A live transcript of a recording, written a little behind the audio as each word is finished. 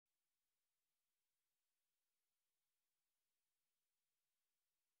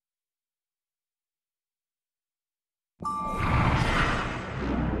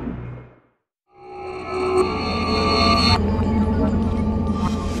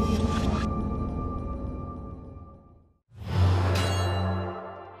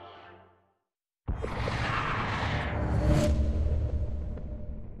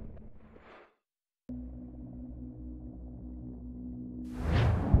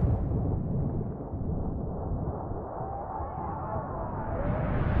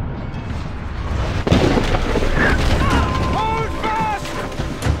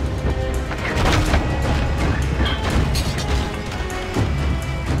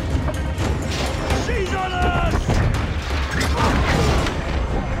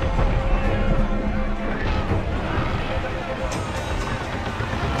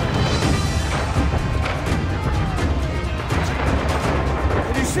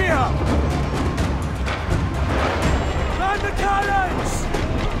here! Man the cannons!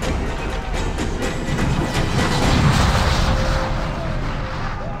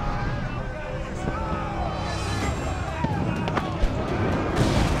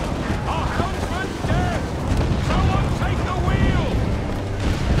 Our helmsman's dead! Someone take the wheel!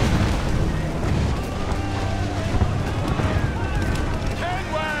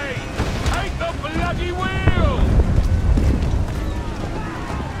 Kenway! Take the bloody wheel!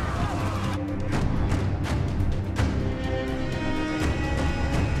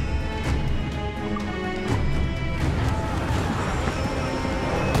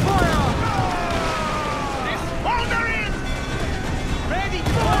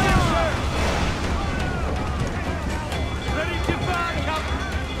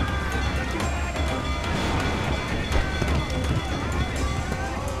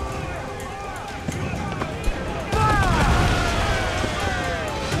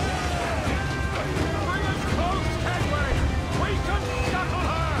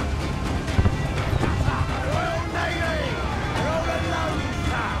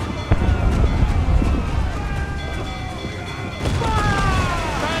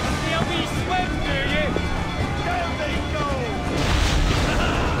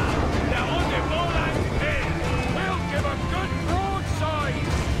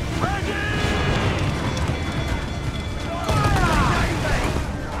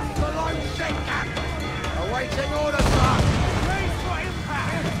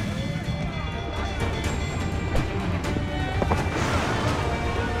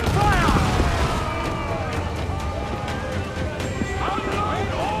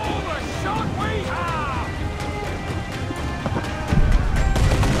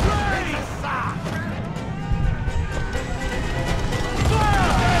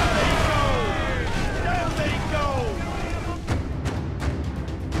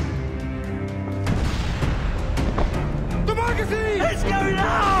 Let's go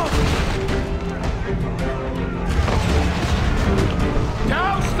now!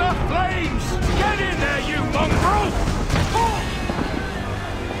 Douse the flames! Get in there, you mongrel!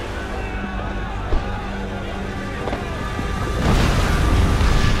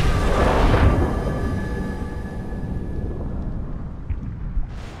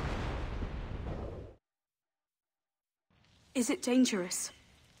 Is it dangerous?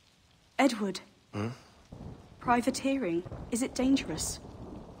 Edward? Privateering, is it dangerous?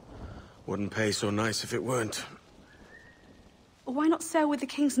 Wouldn't pay so nice if it weren't. Why not sail with the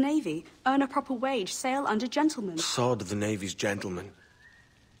King's Navy? Earn a proper wage, sail under gentlemen. Sod the Navy's gentlemen.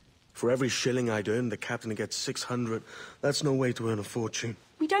 For every shilling I'd earn, the captain gets 600. That's no way to earn a fortune.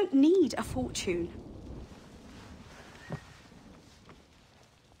 We don't need a fortune.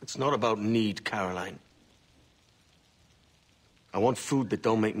 It's not about need, Caroline. I want food that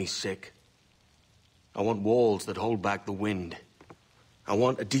don't make me sick. I want walls that hold back the wind. I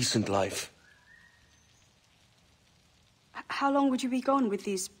want a decent life. How long would you be gone with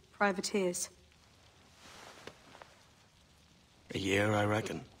these privateers? A year, I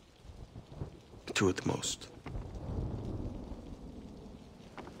reckon. 2 at the most.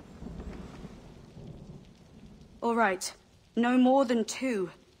 All right. No more than 2.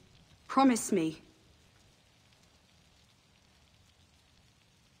 Promise me.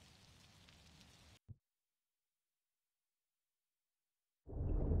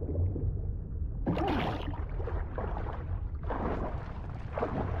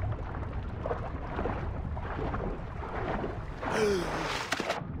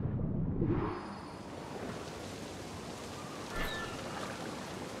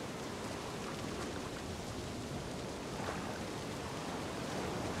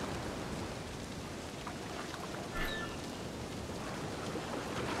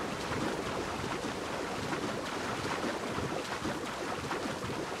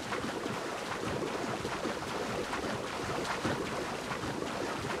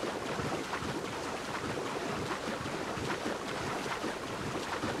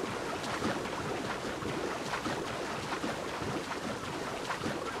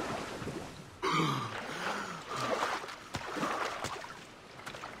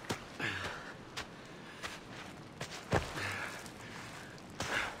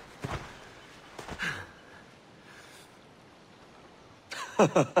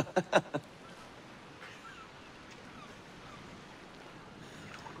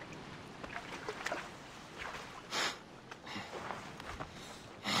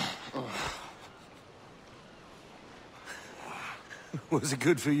 Was it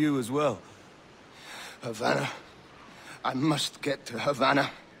good for you as well? Havana. I must get to Havana.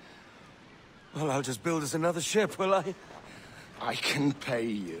 Well, I'll just build us another ship, will I? I can pay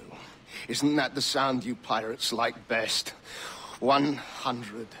you. Isn't that the sound you pirates like best?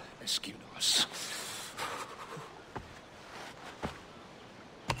 100 escudos.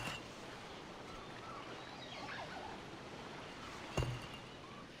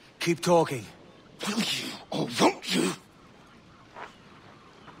 Keep talking. Will you, or won't you?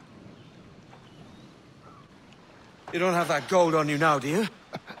 You don't have that gold on you now, do you?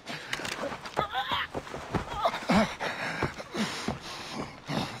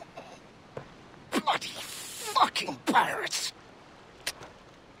 Bloody fucking pirates!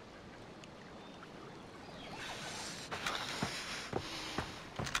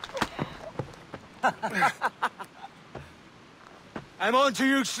 I'm on to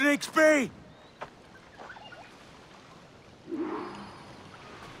you, Snakesby!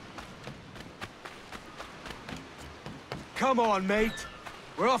 Come on, mate.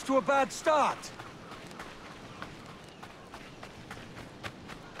 We're off to a bad start.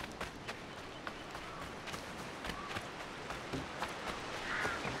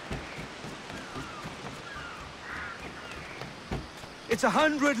 It's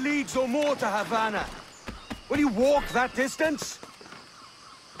 100 leagues or more to Havana. Will you walk that distance?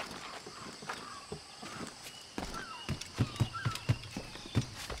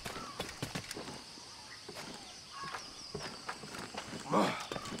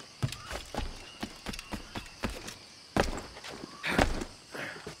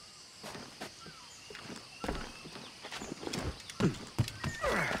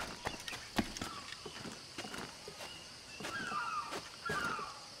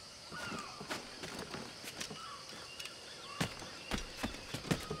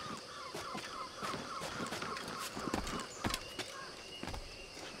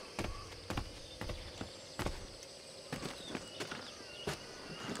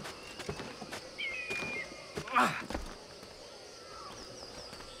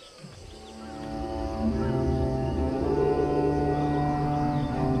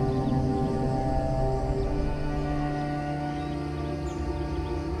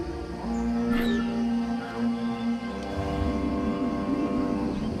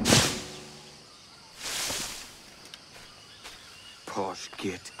 Posh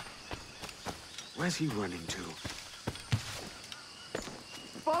git. Where's he running to?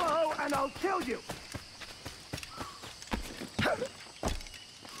 Follow and I'll kill you!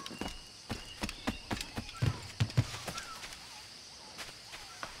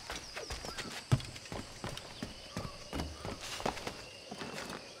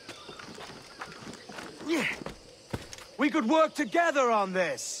 Yeah. We could work together on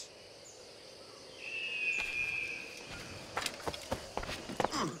this.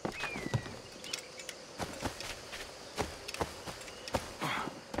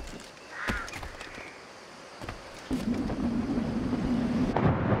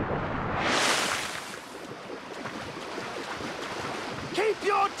 Keep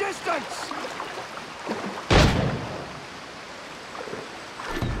your distance!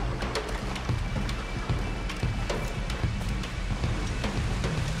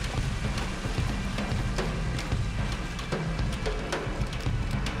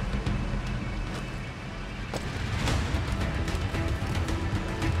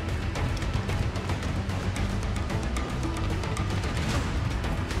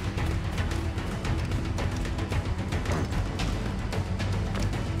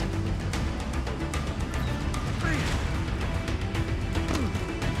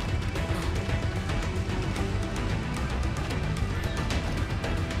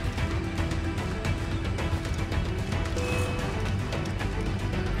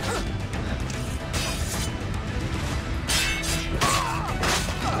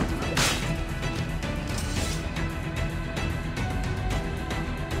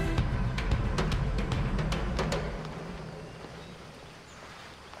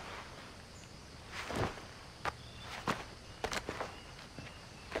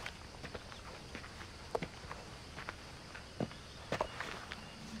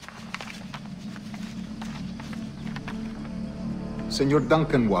 Senor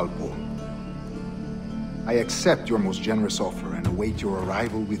Duncan Walpole, I accept your most generous offer and await your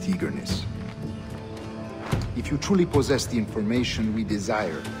arrival with eagerness. If you truly possess the information we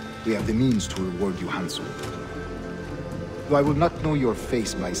desire, we have the means to reward you handsomely. Though I will not know your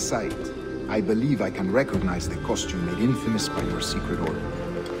face by sight, I believe I can recognize the costume made infamous by your secret order.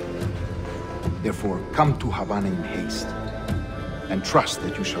 Therefore, come to Havana in haste, and trust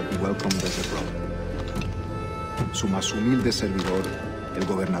that you shall be welcomed as a brother. Su más humilde servidor, el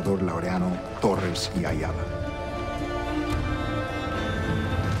gobernador Laureano Torres y Ayala.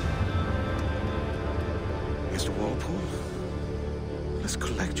 Mr. Walpole,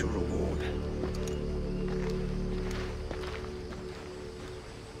 collect your reward.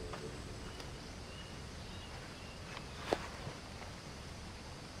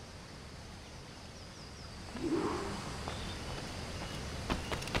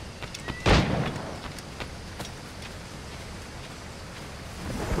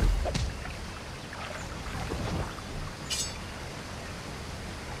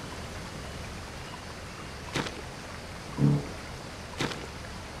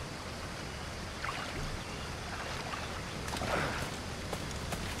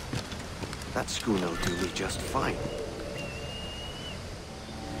 That schooner will do me just fine.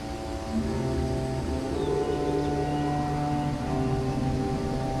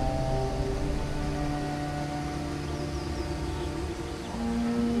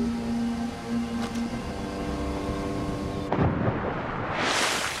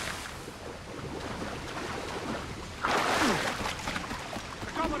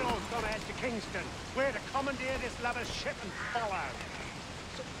 Commodore's gone ahead to Kingston. We're to commandeer this lover's ship and follow.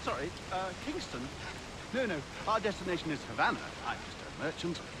 Sorry, Kingston? No, our destination is Havana. I'm just a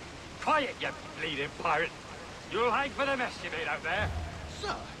merchant. Quiet, you bleeding pirate. You'll hang for the mess you made out there.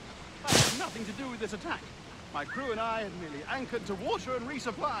 Sir, that has nothing to do with this attack. My crew and I had merely anchored to water and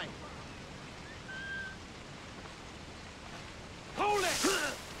resupply. Hold it!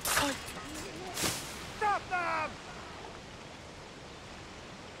 Stop them!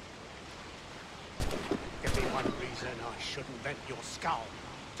 Give me one reason I shouldn't vent your skull.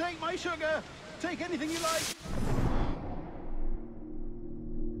 Take my sugar! Take anything you like!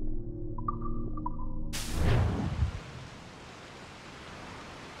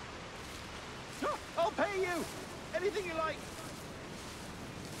 I'll pay you! Anything you like!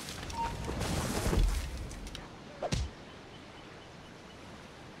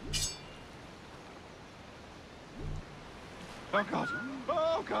 Oh God!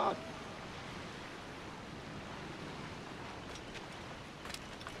 Oh God!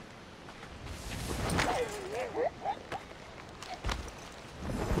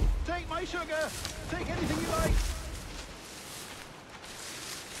 Take my sugar! Take anything you like!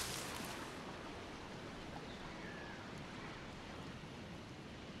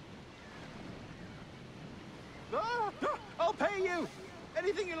 I'll pay you!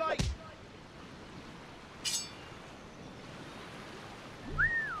 Anything you like!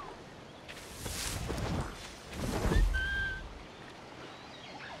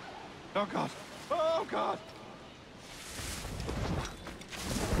 Oh God! Oh God!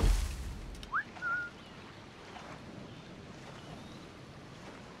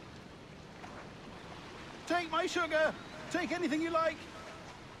 Take my sugar! Take anything you like!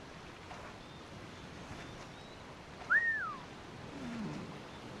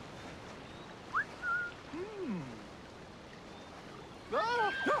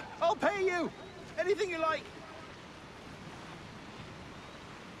 I'll pay you! Anything you like!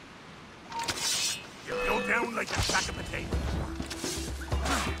 You go down like a sack of potatoes.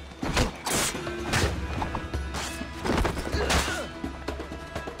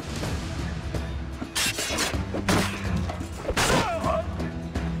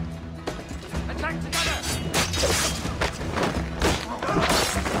 Attack together!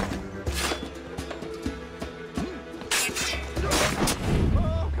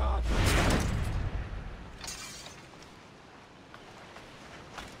 Oh, God!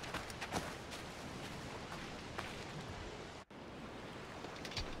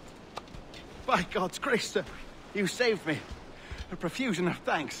 By God's grace, sir, you saved me. A profusion of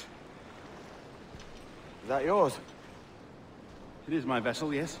thanks. Is that yours? It is my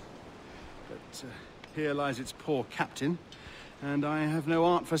vessel, yes. But here lies its poor captain, and I have no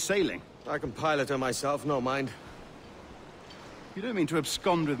art for sailing. I can pilot her myself, no mind. You don't mean to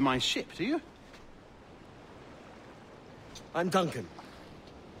abscond with my ship, do you? I'm Duncan.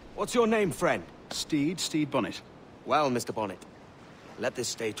 What's your name, friend? Steed Bonnet. Well, Mr. Bonnet, let this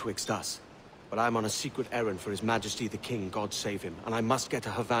stay twixt us. But I'm on a secret errand for His Majesty the King, God save him, and I must get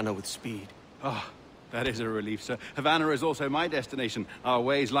to Havana with speed. Ah, that is a relief, sir. Havana is also my destination. Our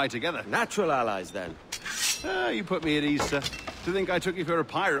ways lie together. Natural allies, then. Ah, you put me at ease, sir. To think I took you for a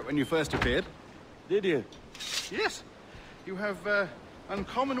pirate when you first appeared. Did you? Yes. You have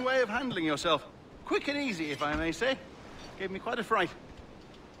uncommon way of handling yourself. Quick and easy, if I may say. Gave me quite a fright.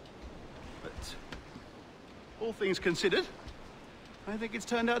 But all things considered, I think it's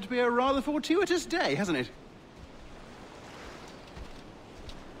turned out to be a rather fortuitous day, hasn't it?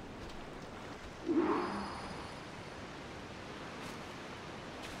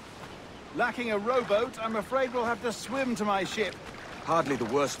 Lacking a rowboat, I'm afraid we'll have to swim to my ship. Hardly the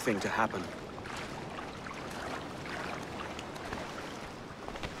worst thing to happen.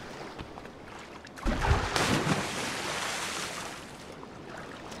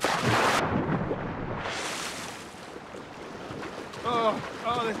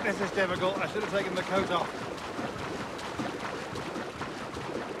 is difficult. I should have taken the coat off.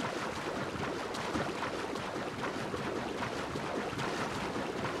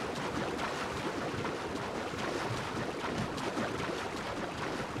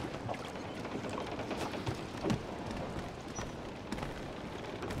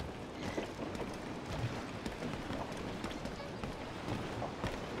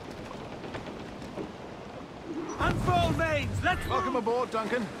 Unfold mains, let's Welcome aboard,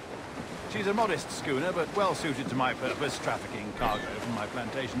 Duncan. She's a modest schooner, but well suited to my purpose, trafficking cargo from my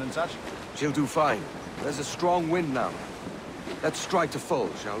plantation and such. She'll do fine. There's a strong wind now. Let's strike to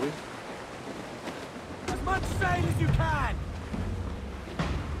full, shall we? as much sail as you can!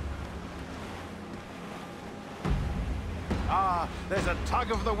 Ah, there's a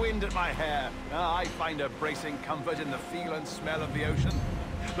tug of the wind at my hair. Ah, I find a bracing comfort in the feel and smell of the ocean.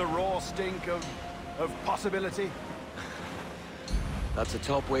 The raw stink of possibility. That's a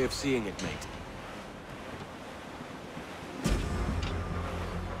top way of seeing it, mate.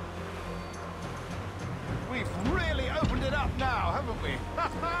 We've really opened it up now, haven't we?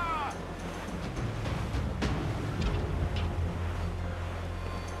 Ha ha!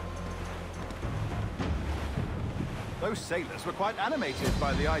 Those sailors were quite animated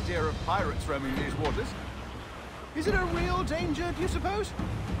by the idea of pirates roaming these waters. Is it a real danger, do you suppose?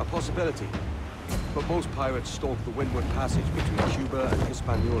 A possibility. But most pirates stalk the windward passage between Cuba and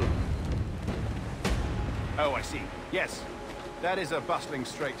Hispaniola. Oh, I see. Yes, that is a bustling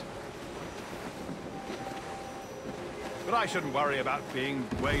strait. But I shouldn't worry about being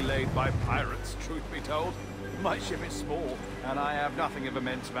waylaid by pirates, truth be told. My ship is small, and I have nothing of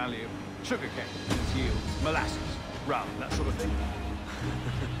immense value. Sugarcane, its yields, molasses, rum, that sort of thing.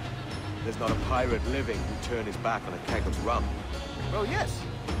 There's not a pirate living who'd turn his back on a keg of rum. Well, yes.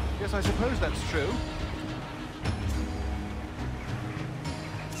 Yes, I suppose that's true.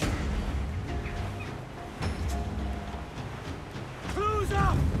 Cruise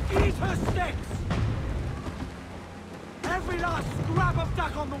up! Eat her sticks! Every last scrap of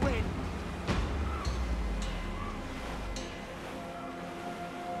duck on the wind!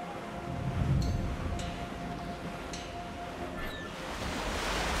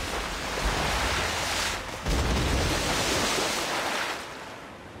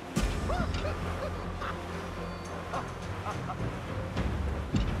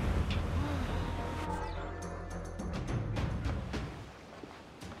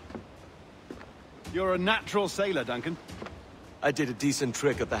 You're a natural sailor, Duncan. I did a decent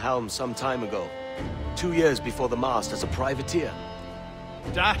trick at the helm some time ago. 2 years before the mast as a privateer.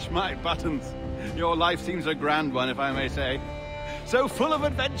 Dash my buttons. Your life seems a grand one, if I may say. So full of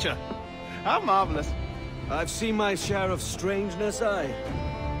adventure. How marvelous. I've seen my share of strangeness, aye.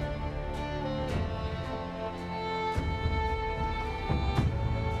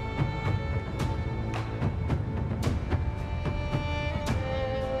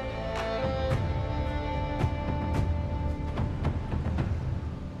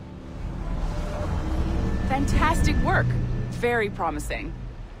 Fantastic work. Very promising.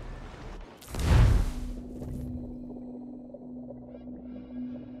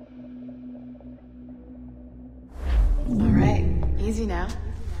 All right, easy now.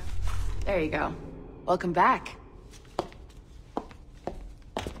 There you go. Welcome back.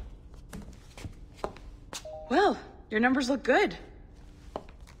 Well, your numbers look good.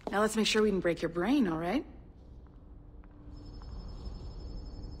 Now let's make sure we can break your brain, all right?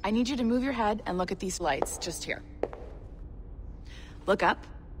 I need you to move your head and look at these lights just here. Look up.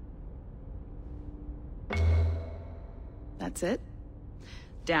 That's it.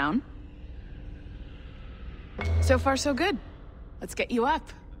 Down. So far, so good. Let's get you up.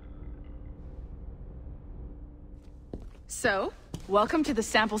 So, welcome to the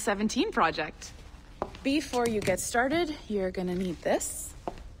Sample 17 project. Before you get started, you're gonna need this.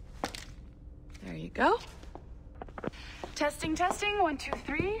 There you go. Testing, testing, 1, 2,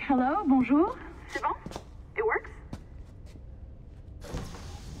 3. Hello, bonjour. C'est bon? It works?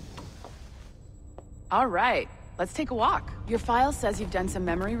 All right, let's take a walk. Your file says you've done some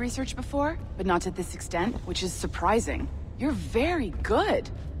memory research before, but not to this extent, which is surprising. You're very good.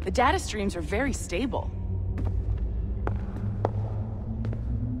 The data streams are very stable.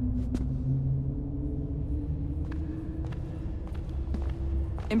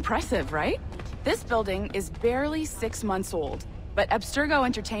 Impressive, right? This building is barely 6 months old, but Abstergo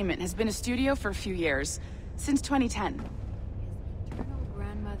Entertainment has been a studio for a few years, since 2010. His maternal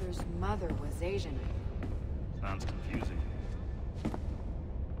grandmother's mother was Asian. Sounds confusing.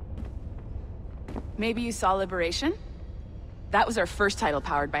 Maybe you saw Liberation? That was our first title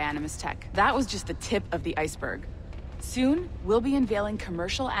powered by Animus Tech. That was just the tip of the iceberg. Soon, we'll be unveiling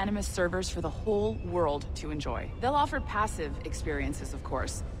commercial Animus servers for the whole world to enjoy. They'll offer passive experiences, of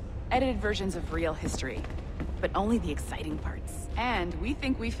course. Edited versions of real history. But only the exciting parts. And we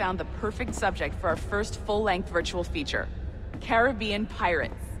think we found the perfect subject for our first full-length virtual feature. Caribbean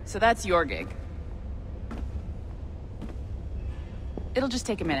pirates. So that's your gig. It'll just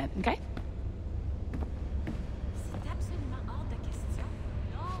take a minute, okay?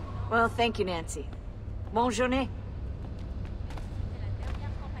 Well, thank you, Nancy. Bonne journée.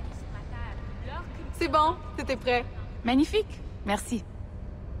 C'est bon, c'était prêt. Magnifique. Merci.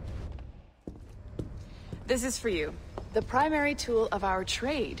 This is for you. The primary tool of our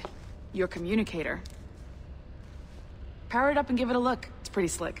trade. Your communicator. Power it up and give it a look. It's pretty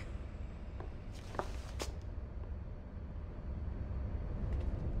slick.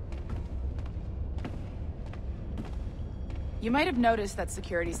 You might have noticed that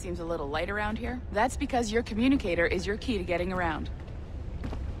security seems a little light around here. That's because your communicator is your key to getting around.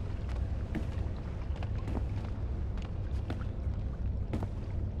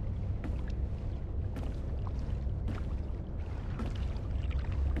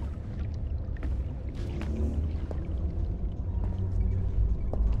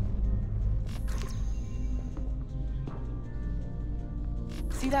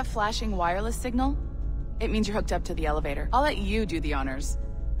 See that flashing wireless signal? It means you're hooked up to the elevator. I'll let you do the honors.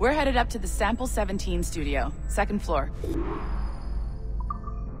 We're headed up to the Sample 17 studio, 2nd floor.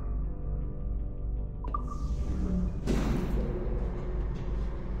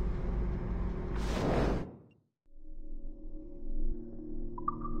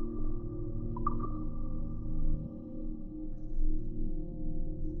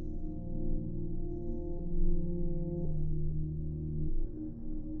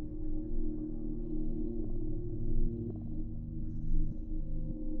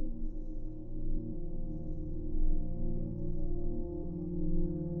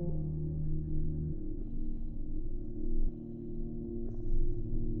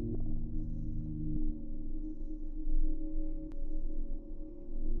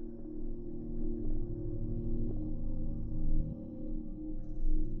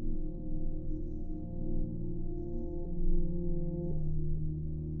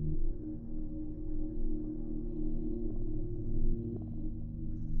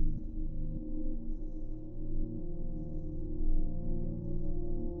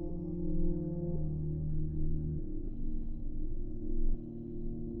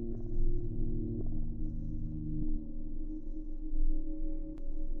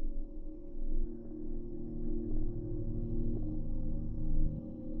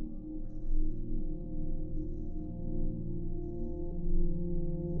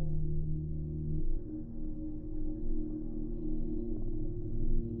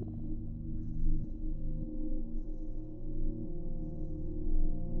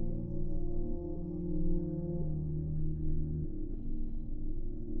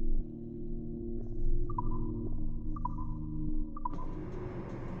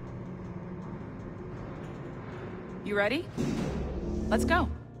 You ready? Let's go.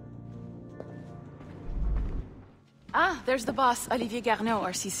 Ah, there's the boss, Olivier Garneau,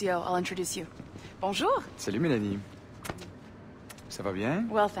 our CCO. I'll introduce you. Bonjour. Salut, Mélanie. Ça va bien?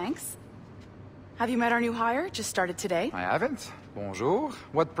 Well, thanks. Have you met our new hire? Just started today. I haven't. Bonjour.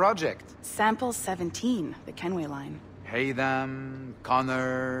 What project? Sample 17, the Kenway line. Haytham,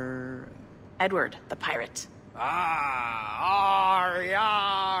 Connor... Edward, the pirate. Ah,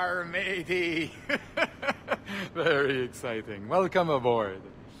 yar, matey. Very exciting. Welcome aboard.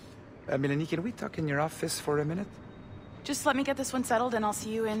 Mélanie, can we talk in your office for a minute? Just let me get this one settled and I'll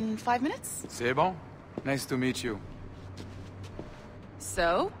see you in 5 minutes. C'est bon. Nice to meet you.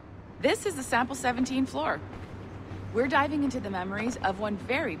 So, this is the Sample 17 floor. We're diving into the memories of one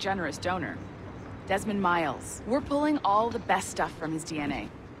very generous donor, Desmond Miles. We're pulling all the best stuff from his DNA.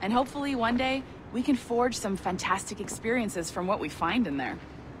 And hopefully one day, we can forge some fantastic experiences from what we find in there.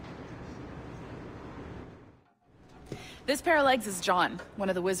 This pair of legs is John, one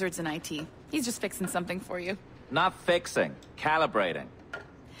of the wizards in IT. He's just fixing something for you. Not fixing, calibrating.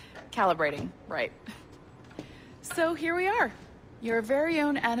 Calibrating, right. So here we are, your very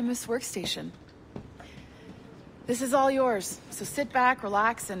own Animus workstation. This is all yours, so sit back,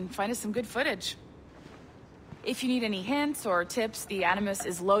 relax, and find us some good footage. If you need any hints or tips, the Animus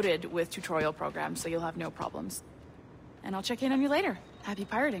is loaded with tutorial programs, so you'll have no problems. And I'll check in on you later. Happy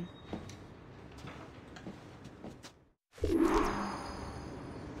pirating.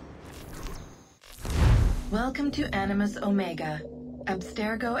 Welcome to Animus Omega,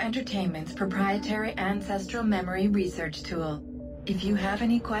 Abstergo Entertainment's proprietary ancestral memory research tool. If you have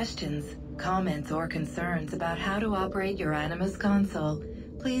any questions, comments, or concerns about how to operate your Animus console,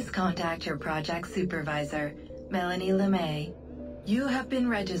 please contact your project supervisor, Melanie LeMay. You have been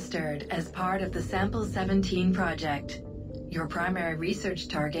registered as part of the Sample 17 project. Your primary research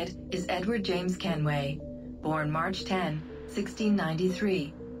target is Edward James Kenway, born March 10,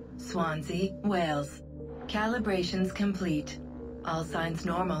 1693, Swansea, Wales. Calibrations complete. All signs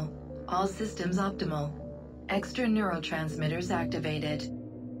normal. All systems optimal. Extra neurotransmitters activated.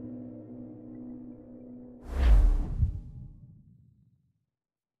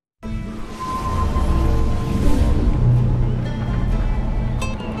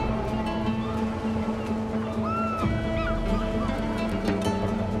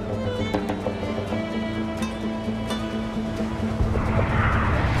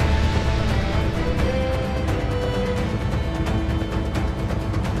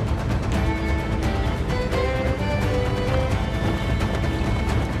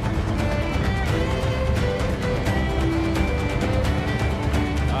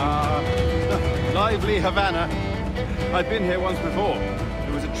 Havana. I've been here once before.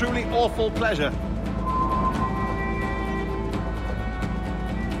 It was a truly awful pleasure.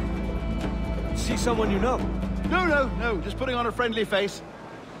 See someone you know? No. Just putting on a friendly face.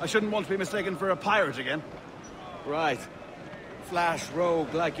 I shouldn't want to be mistaken for a pirate again. Right. Flash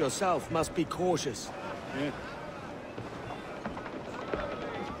rogue like yourself must be cautious. Yeah.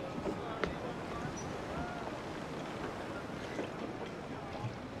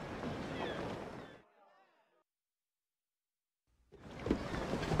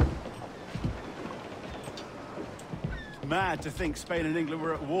 Mad to think Spain and England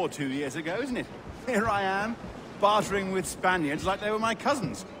were at war 2 years ago, isn't it? Here I am, bartering with Spaniards like they were my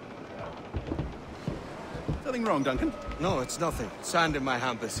cousins. Something wrong, Duncan? No, it's nothing. Sand in my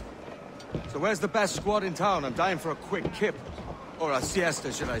hampers. So where's the best squad in town? I'm dying for a quick kip. Or a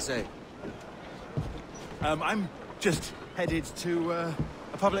siesta, should I say. I'm just headed to a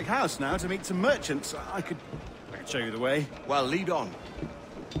public house now to meet some merchants. I could show you the way. Well, lead on.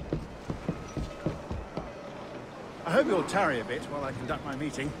 I hope you'll tarry a bit while I conduct my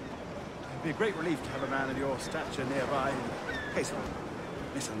meeting. It'd be a great relief to have a man of your stature nearby in case of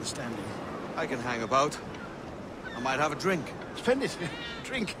a misunderstanding. I can hang about. I might have a drink. Splendid.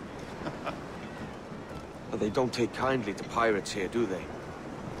 Drink. But they don't take kindly to pirates here, do they?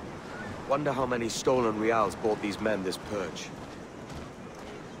 Wonder how many stolen reals bought these men this purge.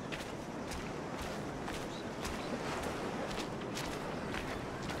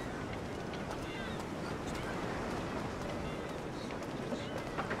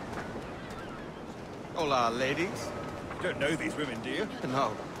 Hola, ladies. You don't know these women, do you?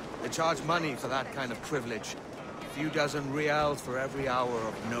 No. They charge money for that kind of privilege. A few dozen reals for every hour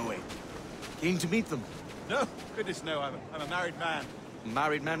of knowing. Keen to meet them? No, goodness no, I'm a married man.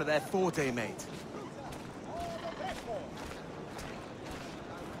 Married men are their forte, mate.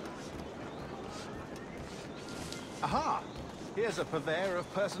 Aha! Here's a purveyor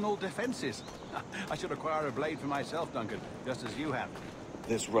of personal defenses. I should acquire a blade for myself, Duncan, just as you have.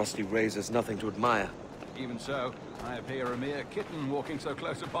 This rusty razor's nothing to admire. Even so, I appear a mere kitten walking so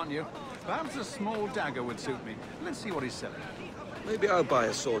close upon you. Perhaps a small dagger would suit me. Let's see what he's selling. Maybe I'll buy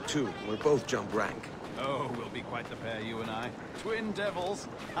a sword too. We'll both jump rank. Oh, we'll be quite the pair, you and I. Twin devils.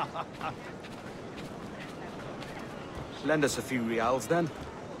 Lend us a few reals, then.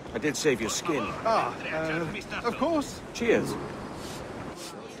 I did save your skin. Of course. Cheers.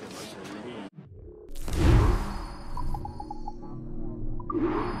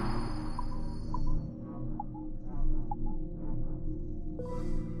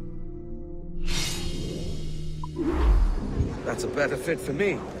 That's a better fit for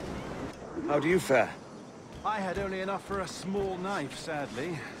me. How do you fare? I had only enough for a small knife,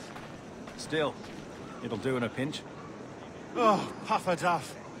 sadly. Still, it'll do in a pinch. Oh, puffer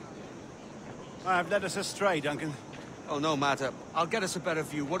duff. I have led us astray, Duncan. Oh, no matter. I'll get us a better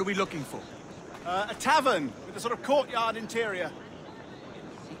view. What are we looking for? A tavern with a sort of courtyard interior.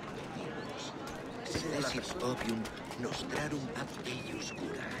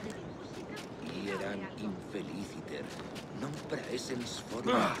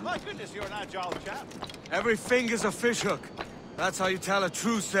 My goodness, you're an agile chap. Every finger's a fishhook. That's how you tell a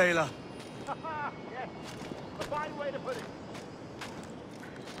true sailor. Yes, a fine way to put it.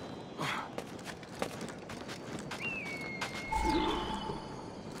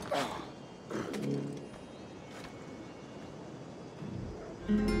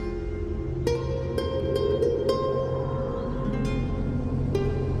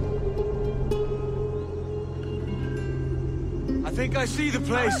 I think I see the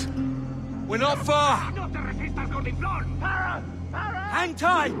place. We're not far. Hang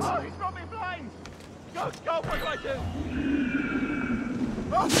tight! Go! What do I do?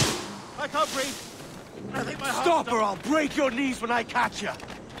 Oh, I can't breathe. I think my heart... Stop or I'll break your knees when I catch you!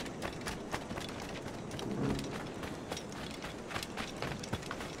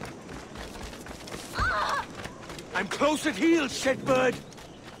 I'm close at heel, shitbird!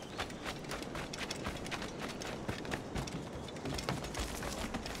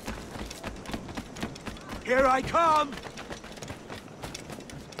 Here I come!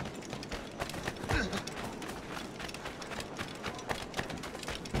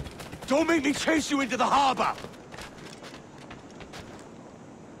 Don't make me chase you into the harbor!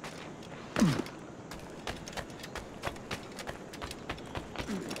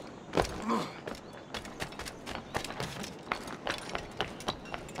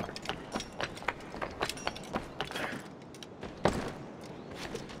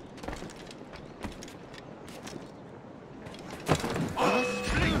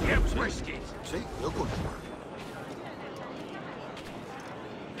 See, you're good.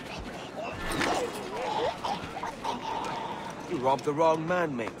 You robbed the wrong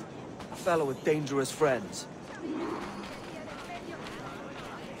man, mate. A fellow with dangerous friends.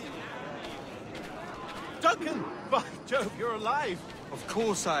 Duncan! By Jove, you're alive! Of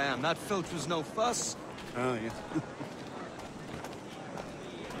course I am. That filch was no fuss. Oh, yeah.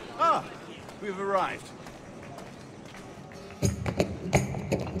 Ah, we've arrived.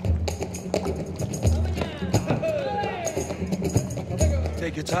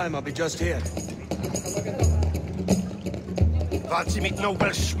 Take your time, I'll be just here. Fancy meeting a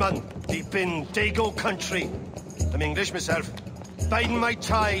Welshman deep in Dago country. I'm English myself. Biding my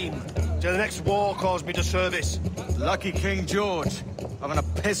time till the next war calls me to service. Lucky King George, having a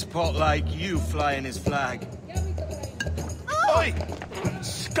piss pot like you flying his flag. Oi!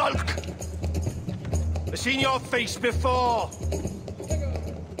 Skulk! I've seen your face before.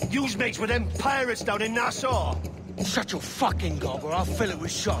 You's mates with them pirates down in Nassau. Shut your fucking gob or I'll fill it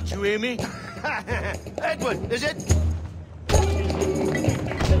with shot, you hear me? Edward, is it?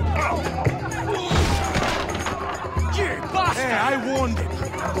 You bastard! Hey, I warned him.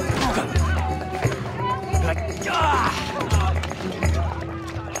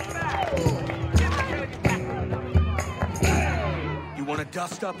 You want a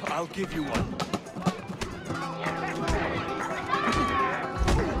dust up? I'll give you one.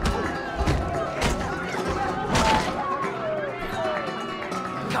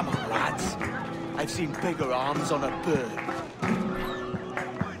 Come on, lads. I've seen bigger arms on a bird.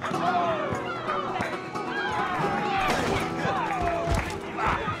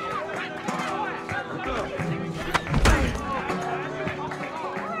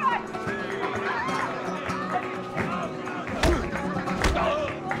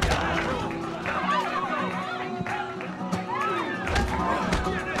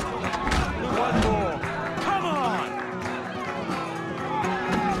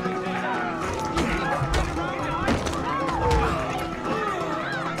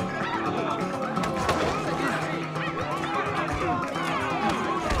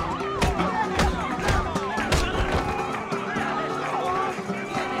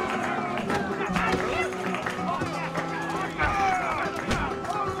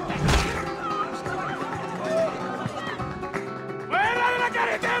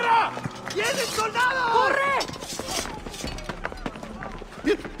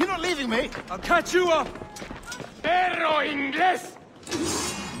 You're not leaving me! I'll catch you up! Perro inglés!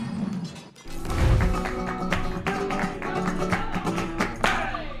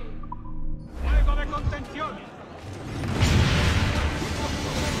 Fuego de contención!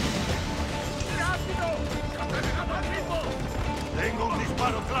 ¡Rápido! ¡Al ritmo! Tengo un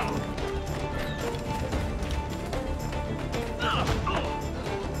disparo claro.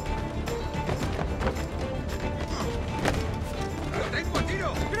 ¡Lo tengo a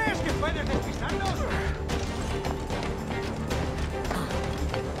tiro! ¿Crees que puedes despistarnos?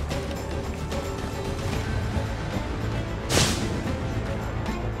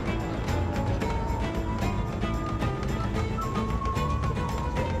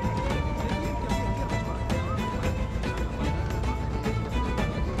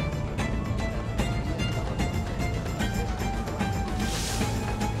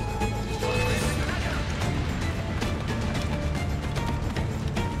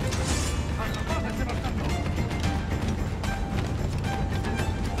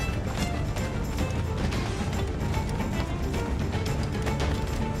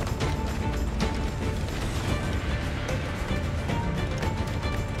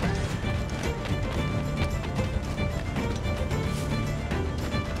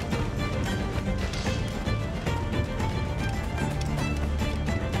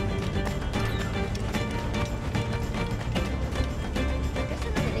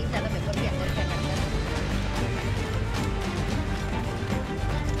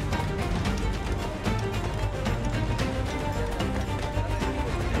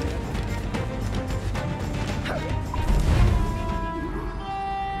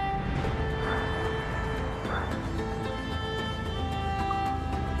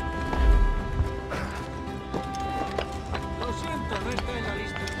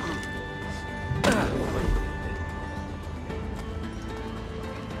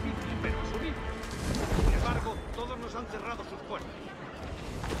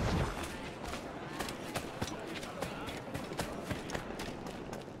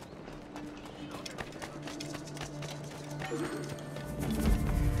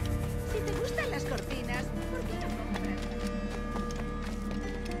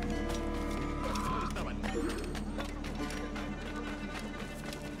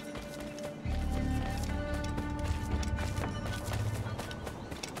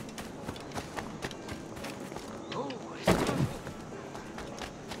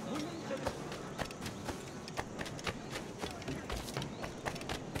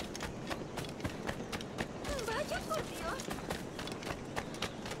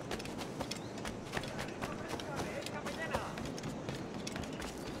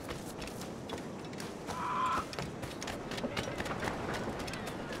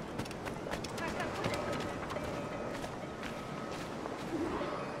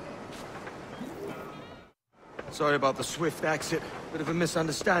 Sorry about the swift exit. Bit of a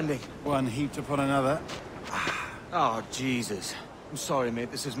misunderstanding. One heaped upon another. Oh, Jesus. I'm sorry,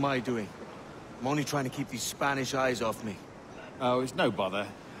 mate. This is my doing. I'm only trying to keep these Spanish eyes off me. Oh, it's no bother.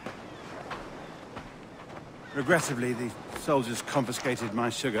 Regrettably, the soldiers confiscated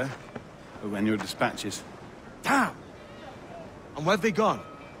my sugar when your dispatches. Damn! And where have they gone?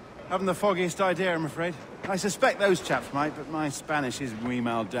 Haven't the foggiest idea, I'm afraid. I suspect those chaps might, but my Spanish is muy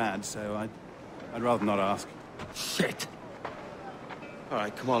mal dad, so I'd rather not ask. Shit! All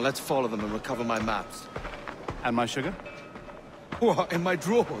right, come on, let's follow them and recover my maps. And my sugar? What, in my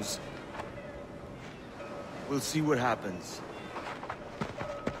drawers? We'll see what happens.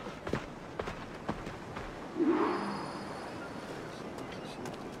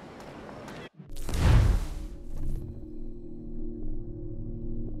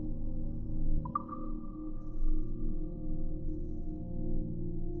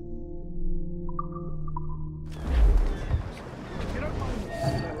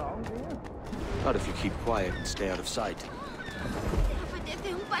 Not if you keep quiet and stay out of sight.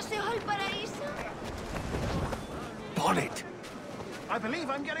 Bonnet! I believe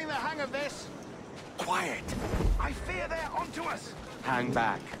I'm getting the hang of this. Quiet! I fear they're onto us! Hang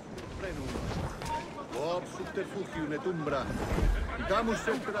back.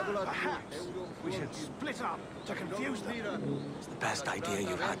 We should split up to confuse them. It's the best idea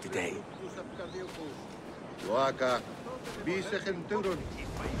you've had today.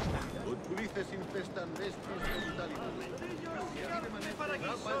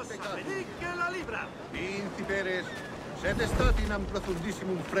 Inciperes, sed statinam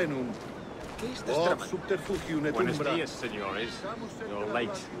profundissimum frenum. Ob subterfugium et Buenos umbra. dias, senores. You're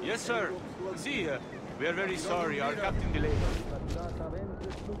late. Yes, sir. See, we are very sorry. Our captain delayed.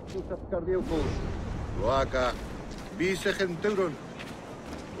 Loaca, vice centauron.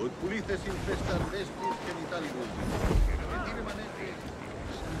 Ut pulices infestan vestris genitalibus.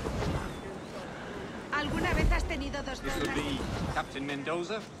 ¿Alguna vez has tenido dos This will donas? be Captain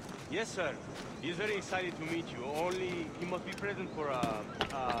Mendoza? Yes, sir. He's very excited to meet you. Only he must be present for a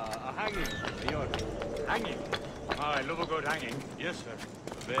hanging, senor. Hanging? Ah, I love a good hanging. Yes, sir.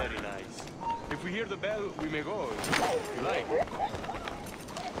 Very nice. If we hear the bell, we may go, if you like.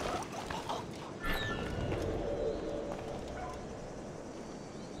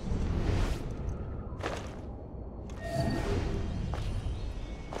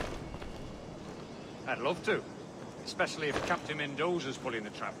 I'd love to. Especially if Captain Mendoza's pulling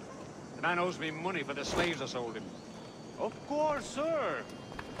the trap. The man owes me money for the slaves I sold him. Of course, sir.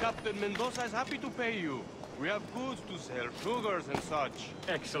 Captain Mendoza is happy to pay you. We have goods to sell, sugars and such.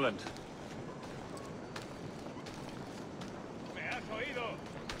 Excellent. ¿Me has oído?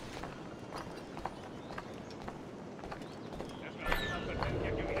 Es la última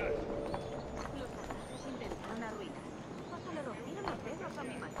advertencia que oirás. Los asesinos intentaron arruinar. Cuando le rompieron los dedos a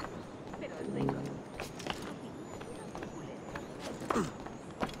mi marido. Pero él se hizo.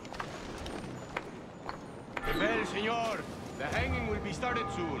 The bell, senor. The hanging will be started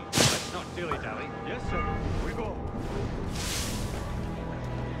soon. Let's not dilly-dally. Yes, sir. We go.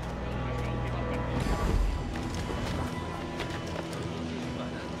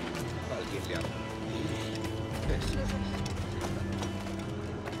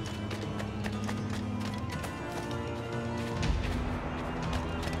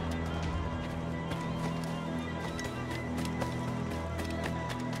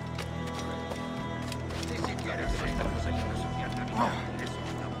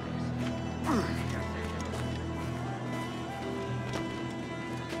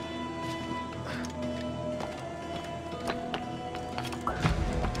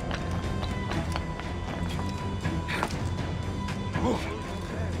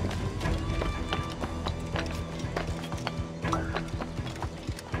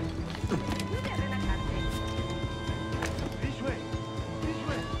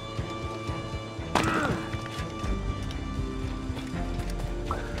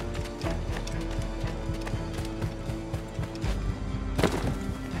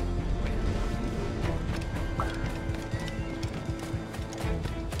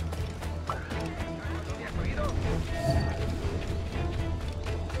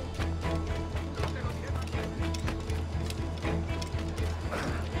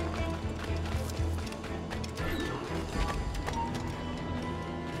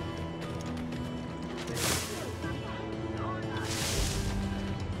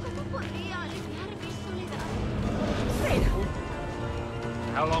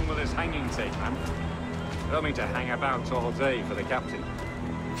 How long will this hanging take, man? I don't mean to hang about all day for the captain.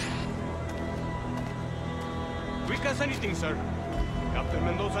 Quick as anything, sir. Captain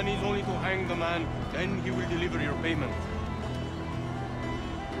Mendoza needs only to hang the man, then he will deliver your payment.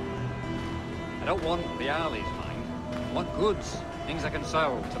 I don't want reales, mind. I want goods. Things I can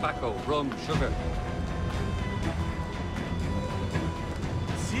sell. Tobacco, rum, sugar.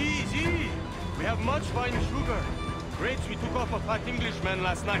 See. We have much fine sugar. Rates we took off a fat Englishman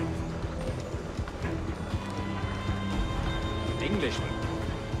last night. Englishman?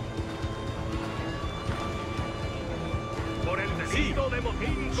 See,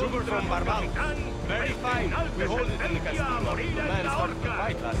 sugar from Barbados. Very fine. We hold it in the casino. The man started the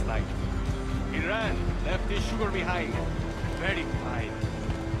fight last night. He ran, left his sugar behind. Very fine.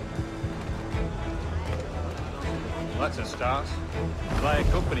 That's a start. Fly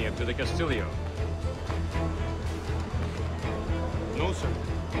accompany him to the Castillo. No, sir.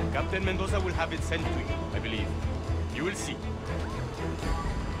 Captain Mendoza will have it sent to you, I believe. You will see.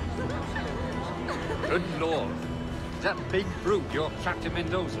 Good lord. Is that big brute your Captain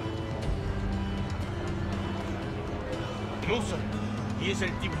Mendoza? No, sir. He is El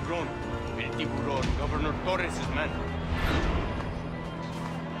Tiburon. El Tiburon, Governor Torres' man.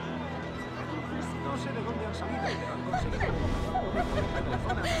 No sé de dónde han salido, pero han conseguido en la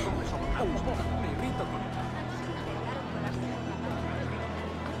zona donde somos. Me irrito con él.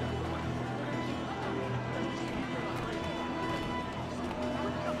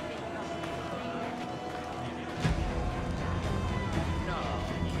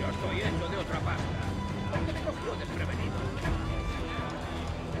 Yo estoy hecho de otra pasta. Porque me cogió desprevenido.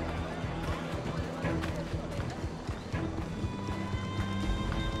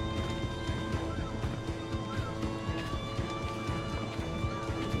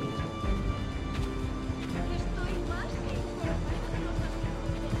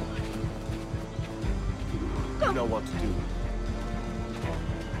 You know what to do.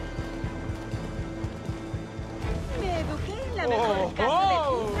 Me eduqué en la mejor casa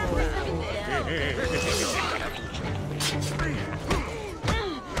de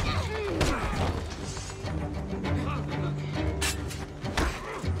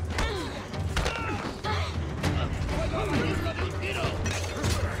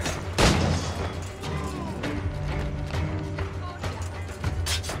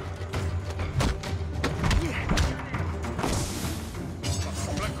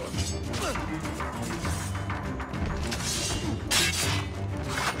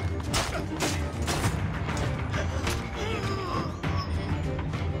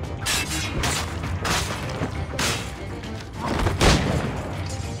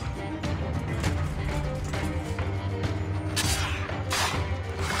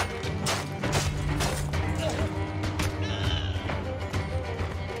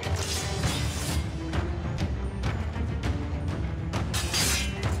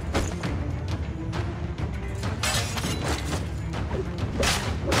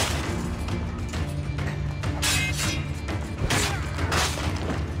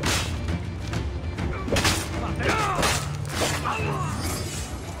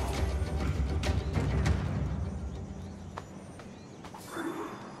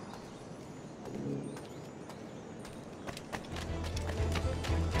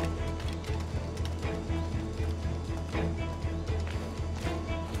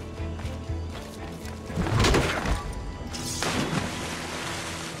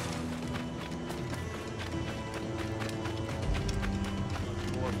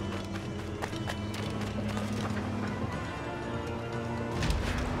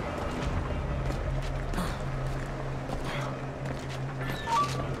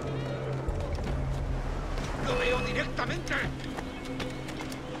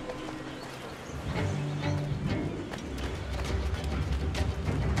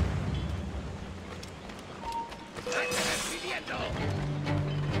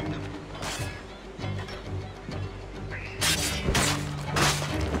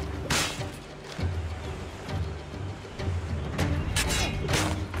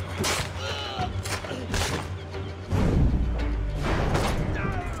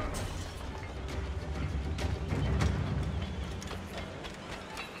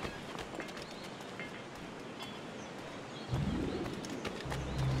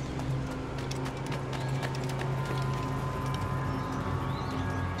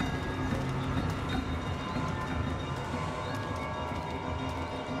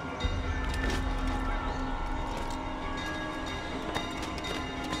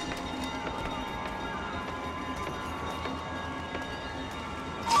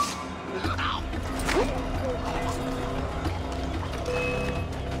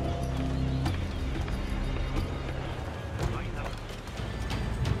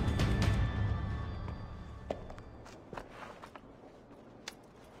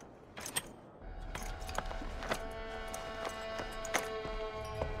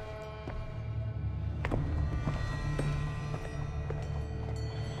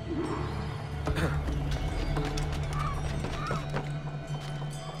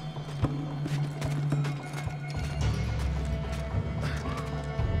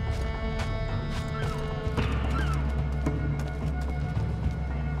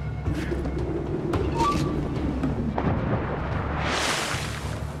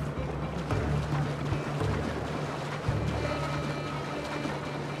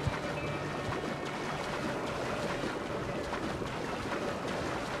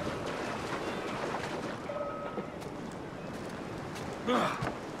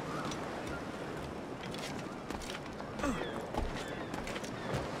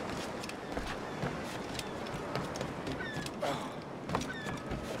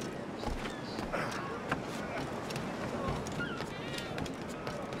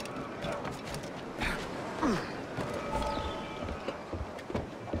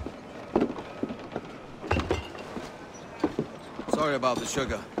Sorry about the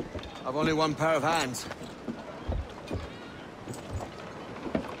sugar. I've only one pair of hands.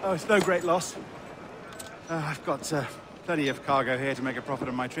 Oh, it's no great loss. I've got plenty of cargo here to make a profit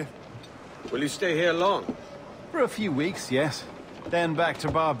on my trip. Will you stay here long? For a few weeks, yes. Then back to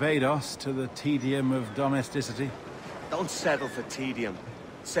Barbados, to the tedium of domesticity. Don't settle for tedium.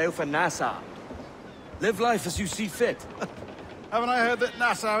 Sail for Nassau. Live life as you see fit. Haven't I heard that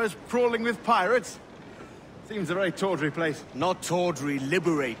Nassau is crawling with pirates? Seems a very tawdry place. Not tawdry,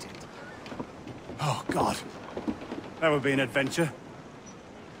 liberated. Oh, God. That would be an adventure.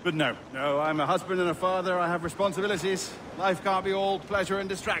 But no, I'm a husband and a father. I have responsibilities. Life can't be all pleasure and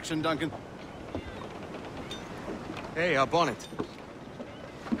distraction, Duncan. Hey, our bonnet.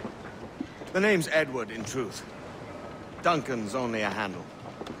 The name's Edward, in truth. Duncan's only a handle.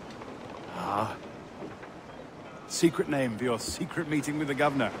 Ah. Secret name for your secret meeting with the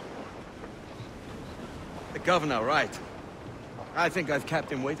governor. The governor, right. I think I've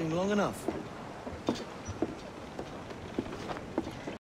kept him waiting long enough.